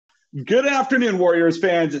Good afternoon, Warriors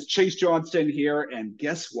fans. It's Chase Johnston here. And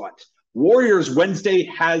guess what? Warriors Wednesday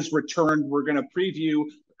has returned. We're going to preview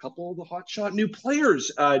a couple of the hotshot new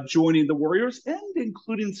players joining the Warriors and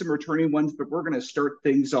including some returning ones, but we're going to start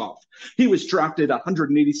things off. He was drafted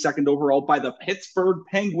 182nd overall by the Pittsburgh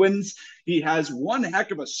Penguins. He has one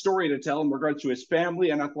heck of a story to tell in regards to his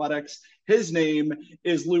family and athletics. His name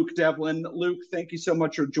is Luke Devlin. Luke, thank you so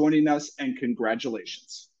much for joining us and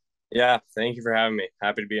congratulations. Yeah, thank you for having me.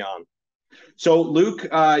 Happy to be on. So, Luke,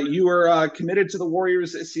 you are committed to the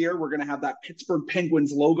Warriors this year. We're going to have that Pittsburgh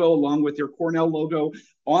Penguins logo along with your Cornell logo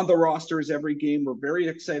on the rosters every game. We're very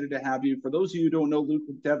excited to have you. For those of you who don't know Luke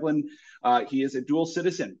Devlin, he is a dual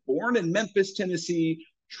citizen, born in Memphis, Tennessee,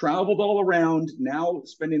 traveled all around, now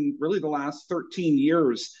spending really the last 13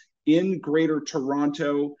 years in Greater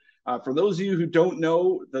Toronto. For those of you who don't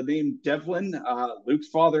know the name Devlin, Luke's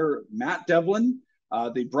father, Matt Devlin,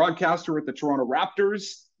 the broadcaster with the Toronto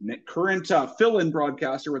Raptors, current fill-in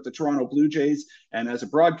broadcaster with the Toronto Blue Jays. And as a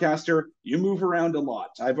broadcaster, you move around a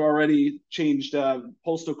lot. I've already changed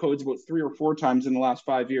postal codes about 3 or 4 times in the last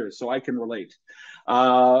 5 years, so I can relate.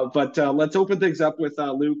 But let's open things up with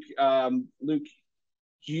Luke. Luke,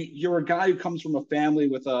 you're a guy who comes from a family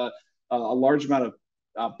with a large amount of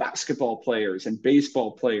basketball players and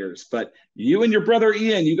baseball players, but you and your brother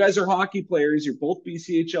Ian, you guys are hockey players. You're both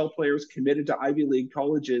BCHL players committed to Ivy League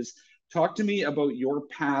colleges. Talk to me about your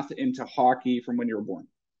path into hockey from when you were born.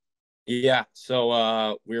 Yeah,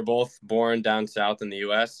 so we were both born down south in the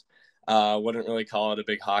U.S. Wouldn't really call it a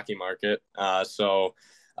big hockey market. Kind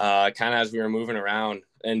of as we were moving around,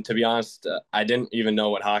 and to be honest, I didn't even know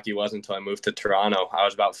what hockey was until I moved to Toronto. I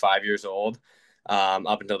was about 5 years old.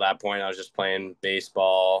 Up until that point, I was just playing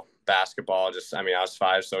baseball, basketball. I was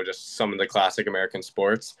 5, so just some of the classic American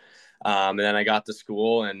sports. And then I got to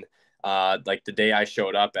school, and like the day I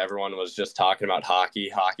showed up, everyone was just talking about hockey,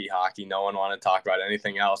 hockey, hockey. No one wanted to talk about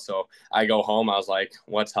anything else. So I go home, I was like,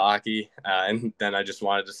 what's hockey? And then I just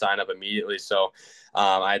wanted to sign up immediately. So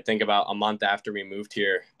I think about a month after we moved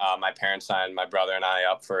here, my parents signed my brother and I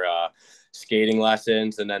up for skating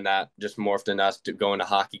lessons. And then that just morphed in us to going to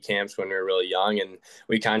hockey camps when we were really young. And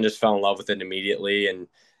we kind of just fell in love with it immediately. And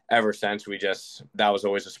ever since, that was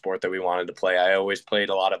always a sport that we wanted to play. I always played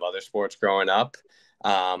a lot of other sports growing up.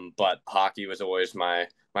 But hockey was always my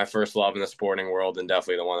first love in the sporting world, and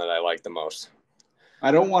definitely the one that I liked the most.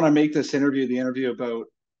 I don't want to make this interview the interview about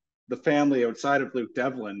the family outside of Luke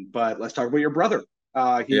Devlin, but let's talk about your brother.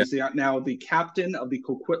 Yeah. Now the captain of the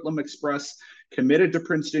Coquitlam Express, committed to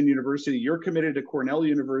Princeton University. You're committed to Cornell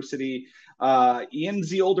University. Ian's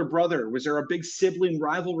the older brother. Was there a big sibling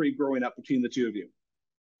rivalry growing up between the two of you?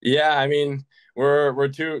 Yeah, I mean, we're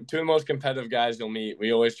two of the most competitive guys you'll meet.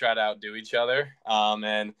 We always try to outdo each other.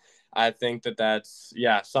 And I think that's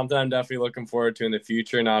something I'm definitely looking forward to in the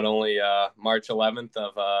future. Not only March 11th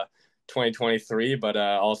of 2023, but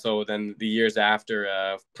also then the years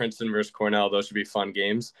after, Princeton versus Cornell. Those should be fun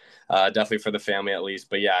games, definitely for the family at least.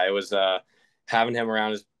 But yeah, it was having him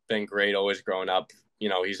around has been great. Always growing up,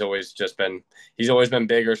 he's always been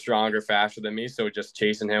bigger, stronger, faster than me. So just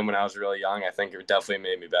chasing him when I was really young, I think it definitely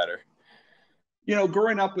made me better.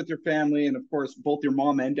 Growing up with your family, and of course, both your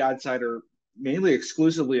mom and dad side are mainly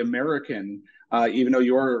exclusively American, even though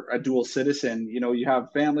you're a dual citizen. You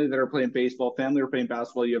have family that are playing baseball, family that are playing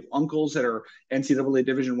basketball. You have uncles that are NCAA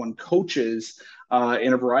Division I coaches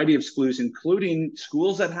in a variety of schools, including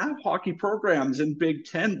schools that have hockey programs in Big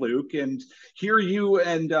Ten, Luke. And here you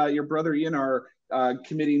and your brother Ian are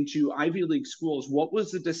committing to Ivy League schools. What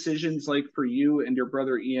was the decisions like for you and your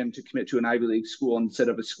brother Ian to commit to an Ivy League school instead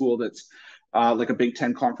of a school that's like a Big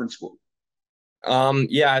Ten conference school?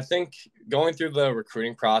 Yeah, I think going through the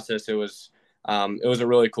recruiting process, it was a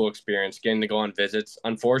really cool experience getting to go on visits.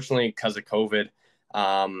 Unfortunately, because of COVID,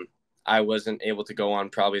 I wasn't able to go on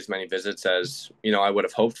probably as many visits as I would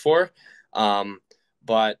have hoped for.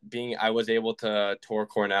 But I was able to tour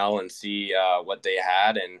Cornell and see what they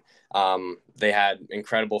had, and they had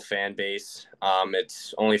incredible fan base.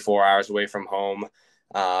 It's only 4 hours away from home.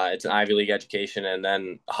 It's an Ivy League education, and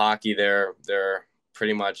then hockey. They're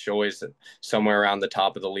pretty much always somewhere around the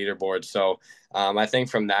top of the leaderboard. So I think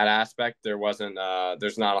from that aspect,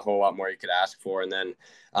 there's not a whole lot more you could ask for. And then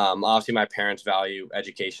obviously my parents value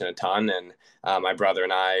education a ton, and my brother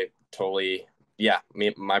and I totally. Yeah,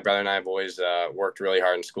 my brother and I have always worked really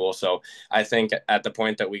hard in school. So I think at the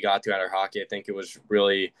point that we got to at our hockey, I think it was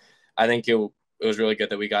really good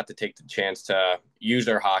that we got to take the chance to use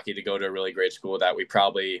our hockey to go to a really great school that we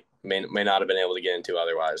probably may not have been able to get into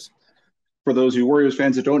otherwise. For those of you Warriors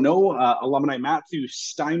fans that don't know, alumni Matthew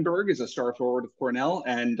Steinberg is a star forward of Cornell,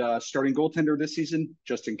 and starting goaltender this season,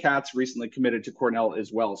 Justin Katz, recently committed to Cornell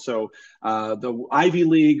as well. So the Ivy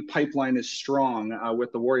League pipeline is strong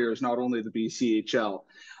with the Warriors, not only the BCHL.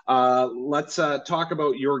 Let's talk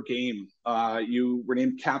about your game. You were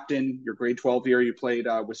named captain your grade 12 year. You played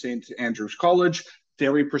with St. Andrews College,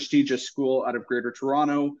 very prestigious school out of Greater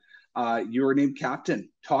Toronto. You were named captain.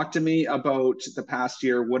 Talk to me about the past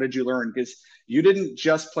year. What did you learn? Because you didn't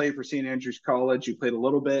just play for St. Andrews College. You played a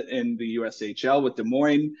little bit in the USHL with Des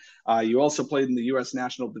Moines. You also played in the U.S.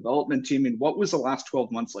 National Development Team. And what was the last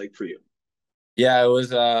 12 months like for you? Yeah, it was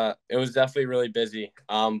definitely really busy.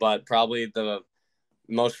 But probably the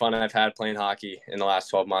most fun I've had playing hockey in the last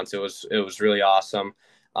 12 months. It was really awesome.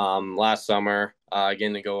 Last summer,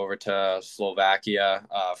 getting to go over to Slovakia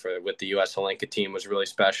with the U.S. Holinka team was really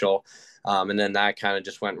special. And then that kind of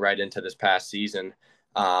just went right into this past season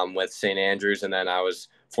with St. Andrews. And then I was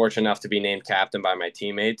fortunate enough to be named captain by my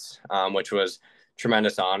teammates, which was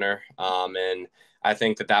tremendous honor. And I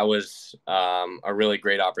think that was a really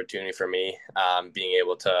great opportunity for me, being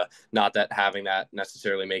able to, not that having that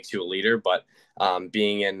necessarily makes you a leader, but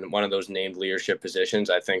being in one of those named leadership positions.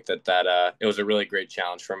 I think that it was a really great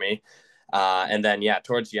challenge for me. And then, yeah,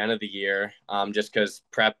 towards the end of the year, just because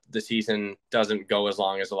the season doesn't go as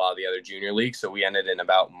long as a lot of the other junior leagues. So we ended in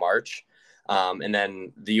about March. And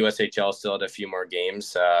then the USHL still had a few more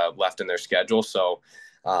games left in their schedule. So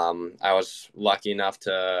I was lucky enough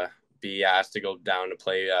to be asked to go down to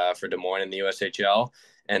play for Des Moines in the USHL.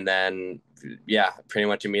 And then, yeah, pretty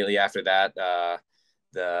much immediately after that,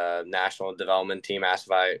 the national development team asked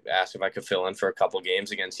if I could fill in for a couple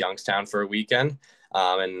games against Youngstown for a weekend.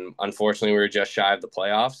 And unfortunately, we were just shy of the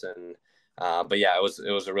playoffs. And but yeah,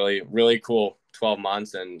 it was a really, really cool 12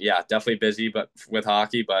 months. And yeah, definitely busy, but with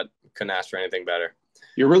hockey, but couldn't ask for anything better.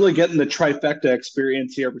 You're really getting the trifecta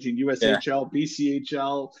experience here between USHL,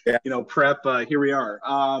 yeah. BCHL, prep. Here we are.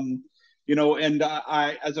 And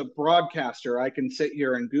I, as a broadcaster, I can sit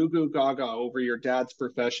here and goo goo gaga over your dad's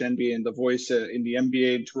profession, being the voice in the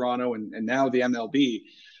NBA in Toronto and now the MLB.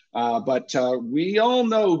 But we all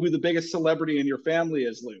know who the biggest celebrity in your family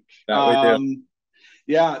is, Luke. That we do.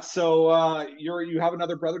 Yeah, so you have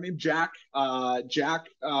another brother named Jack. Jack,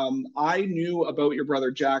 I knew about your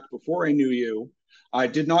brother Jack before I knew you. I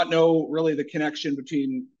did not know really the connection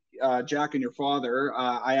between Jack and your father.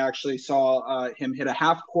 I actually saw him hit a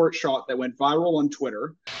half-court shot that went viral on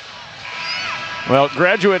Twitter. Well,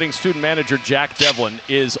 graduating student manager Jack Devlin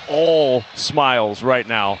is all smiles right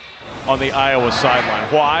now on the Iowa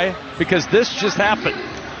sideline. Why? Because this just happened.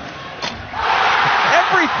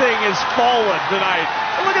 Everything is fallen tonight.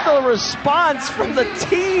 Look at the response from the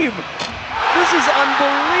team. This is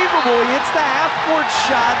unbelievable. He hits the half-court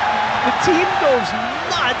shot. The team goes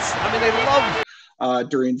nuts. I mean, they love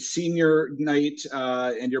during senior night,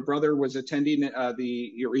 and your brother was attending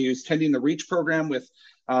he was attending the Reach program with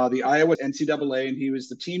the Iowa NCAA, and he was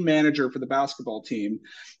the team manager for the basketball team.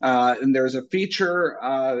 And there's a feature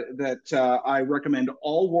that I recommend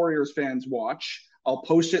all Warriors fans watch. I'll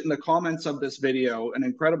post it in the comments of this video, an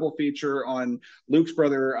incredible feature on Luke's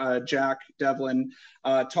brother, Jack Devlin.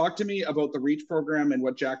 Talk to me about the Reach program and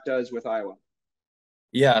what Jack does with Iowa.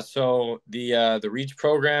 Yeah, so the Reach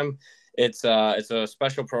program, it's a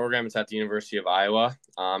special program. It's at the University of Iowa,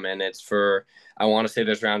 and it's for, I want to say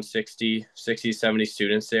there's around 60, 70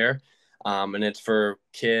 students there, and it's for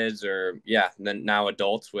kids now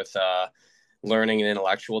adults with learning and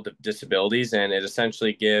intellectual disabilities, and it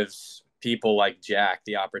essentially gives people like Jack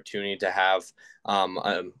the opportunity to have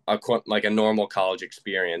a normal college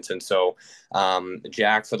experience. And so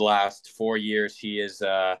Jack, for the last 4 years, he has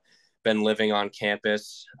been living on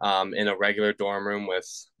campus in a regular dorm room with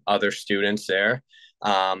other students there.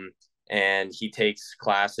 And he takes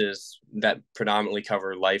classes that predominantly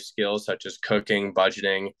cover life skills such as cooking,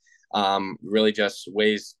 budgeting, really just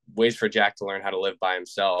ways for Jack to learn how to live by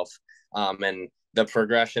himself. And the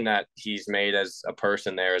progression that he's made as a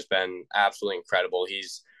person there has been absolutely incredible.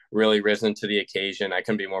 He's really risen to the occasion. I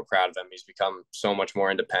couldn't be more proud of him. He's become so much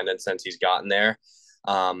more independent since he's gotten there.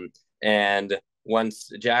 And once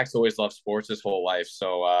Jack's always loved sports his whole life.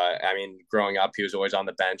 So, growing up, he was always on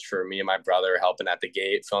the bench for me and my brother, helping at the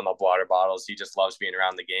gate, filling up water bottles. He just loves being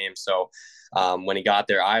around the game. So when he got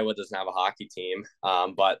there, Iowa doesn't have a hockey team,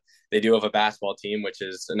 but they do have a basketball team, which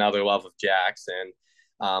is another love of Jack's.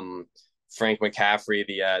 And Frank McCaffrey,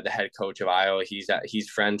 the head coach of Iowa, he's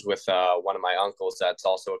friends with one of my uncles that's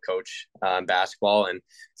also a coach in basketball. And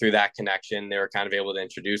through that connection, they were kind of able to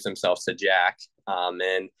introduce themselves to Jack.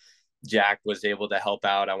 And Jack was able to help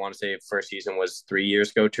out. I want to say first season was 2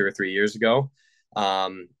 or 3 years ago.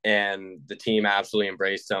 And the team absolutely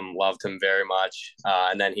embraced him, loved him very much.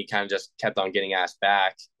 And then he kind of just kept on getting asked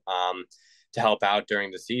back to help out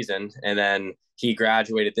during the season. And then he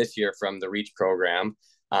graduated this year from the Reach program.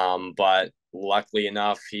 But luckily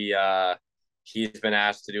enough, he's been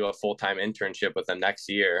asked to do a full-time internship with them next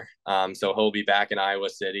year. So he'll be back in Iowa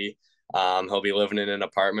City. He'll be living in an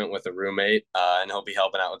apartment with a roommate, and he'll be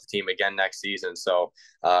helping out with the team again next season. So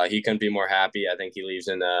he couldn't be more happy. I think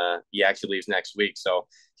he actually leaves next week. So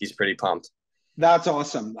he's pretty pumped. That's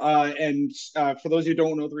awesome. And for those who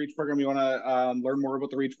don't know the Reach program, you want to learn more about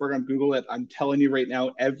the Reach program, Google it. I'm telling you right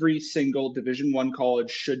now, every single Division I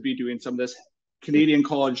college should be doing some of this. Canadian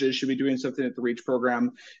colleges should be doing something at the Reach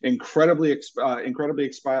program. Incredibly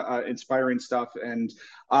inspiring stuff. And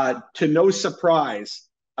to no surprise,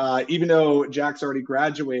 even though Jack's already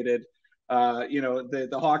graduated, the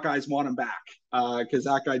Hawkeyes want him back because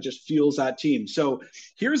that guy just fuels that team. So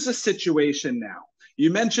here's the situation now. You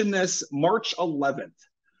mentioned this, March 11th.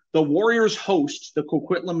 The Warriors host the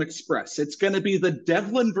Coquitlam Express. It's going to be the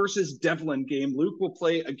Devlin versus Devlin game. Luke will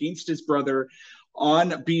play against his brother on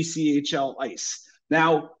BCHL ice.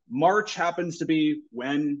 Now, March happens to be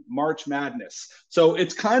when March Madness. So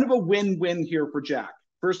it's kind of a win-win here for Jack.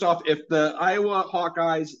 First off, if the Iowa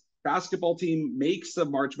Hawkeyes basketball team makes the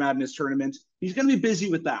March Madness tournament, he's going to be busy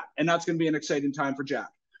with that, and that's going to be an exciting time for Jack.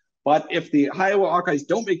 But if the Iowa Hawkeyes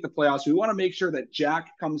don't make the playoffs, we want to make sure that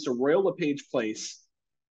Jack comes to Royal LePage Place.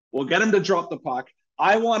 We'll get him to drop the puck.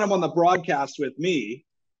 I want him on the broadcast with me,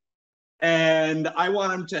 and I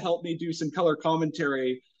want him to help me do some color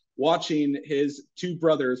commentary watching his two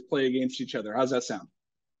brothers play against each other. How's that sound?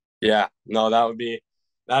 Yeah, no, that'd be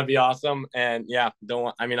awesome. And yeah,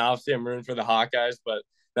 obviously I'm rooting for the Hawkeyes, but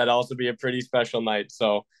that'd also be a pretty special night.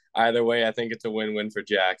 So either way, I think it's a win-win for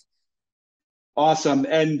Jack. Awesome.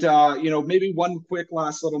 And, maybe one quick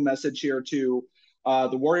last little message here to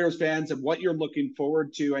the Warriors fans and what you're looking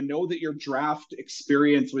forward to. I know that your draft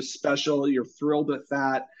experience was special. You're thrilled with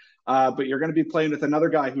that. But you're going to be playing with another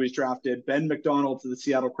guy who was drafted, Ben McDonald, to the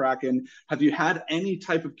Seattle Kraken. Have you had any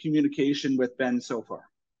type of communication with Ben so far?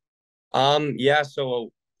 Yeah.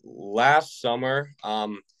 So last summer,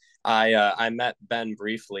 I met Ben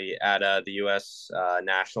briefly at the U.S.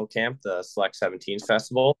 National Camp, the Select 17s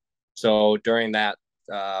Festival. So during that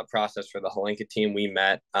process for the Holinka team, we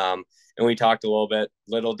met and we talked a little bit.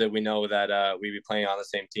 Little did we know that we'd be playing on the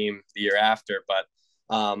same team the year after. But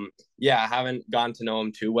I haven't gotten to know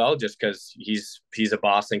him too well just because he's a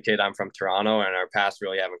Boston kid. I'm from Toronto, and our paths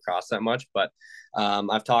really haven't crossed that much. But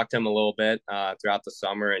I've talked to him a little bit throughout the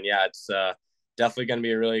summer, and it's definitely going to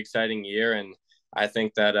be a really exciting year. And I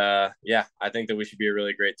think that we should be a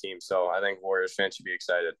really great team. So I think Warriors fans should be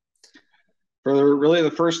excited. For really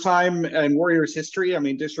the first time in Warriors history,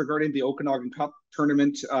 disregarding the Okanagan Cup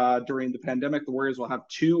tournament during the pandemic, the Warriors will have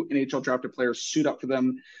two NHL drafted players suit up for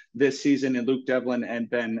them this season in Luke Devlin and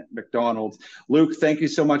Ben McDonald. Luke, thank you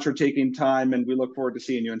so much for taking time, and we look forward to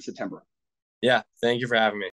seeing you in September. Yeah, thank you for having me.